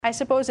I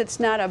suppose it's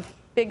not a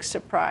big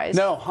surprise.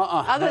 No,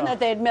 other than that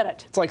they admit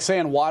it. It's like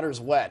saying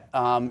water's wet.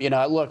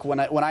 Look, when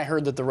I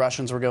heard that the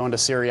Russians were going to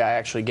Syria, I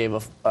actually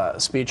gave a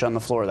speech on the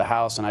floor of the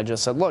House, and I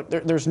just said, look,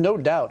 there's no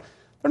doubt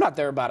they're not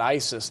there about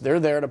ISIS. They're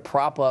there to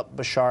prop up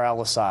Bashar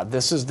al-Assad.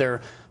 This is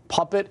their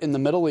puppet in the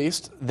Middle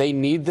East. They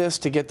need this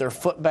to get their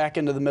foot back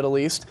into the Middle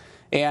East.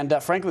 And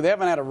frankly, they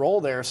haven't had a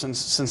role there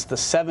since the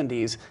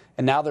 70s,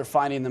 and now they're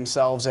finding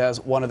themselves as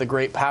one of the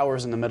great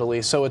powers in the Middle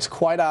East. So it's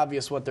quite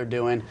obvious what they're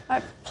doing.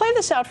 Play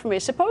this out for me.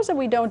 Suppose that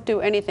we don't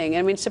do anything.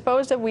 I mean,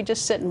 suppose that we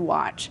just sit and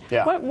watch.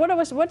 Yeah.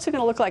 What's it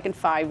going to look like in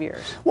 5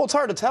 years? Well, it's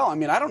hard to tell. I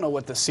mean, I don't know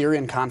what the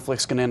Syrian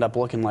conflict's going to end up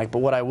looking like, but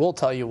what I will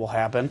tell you will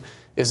happen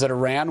is that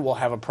Iran will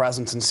have a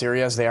presence in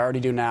Syria, as they already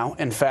do now.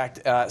 In fact,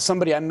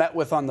 somebody I met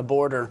with on the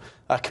border,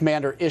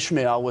 Commander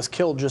Ishmael, was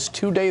killed just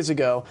 2 days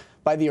ago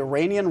by the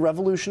Iranian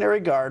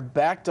Revolutionary Guard,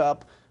 backed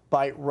up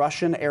by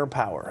Russian air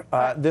power.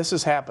 This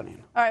is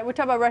happening. All right, we're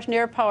talking about Russian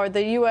air power.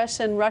 The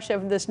U.S. and Russia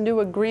have this new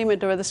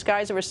agreement over the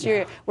skies over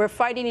Syria. Yeah. We're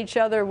fighting each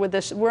other with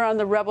this. We're on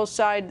the rebel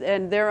side,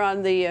 and they're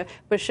on the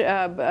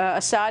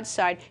Assad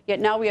side. Yet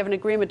now we have an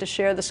agreement to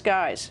share the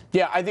skies.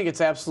 Yeah, I think it's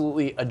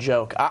absolutely a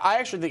joke. I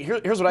actually think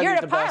here's what I think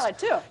is the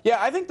best. You're a pilot too.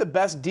 Yeah, I think the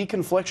best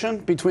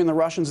deconfliction between the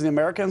Russians and the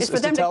Americans is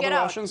to tell the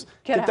Russians,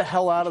 get the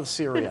hell out of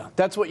Syria.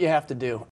 That's what you have to do.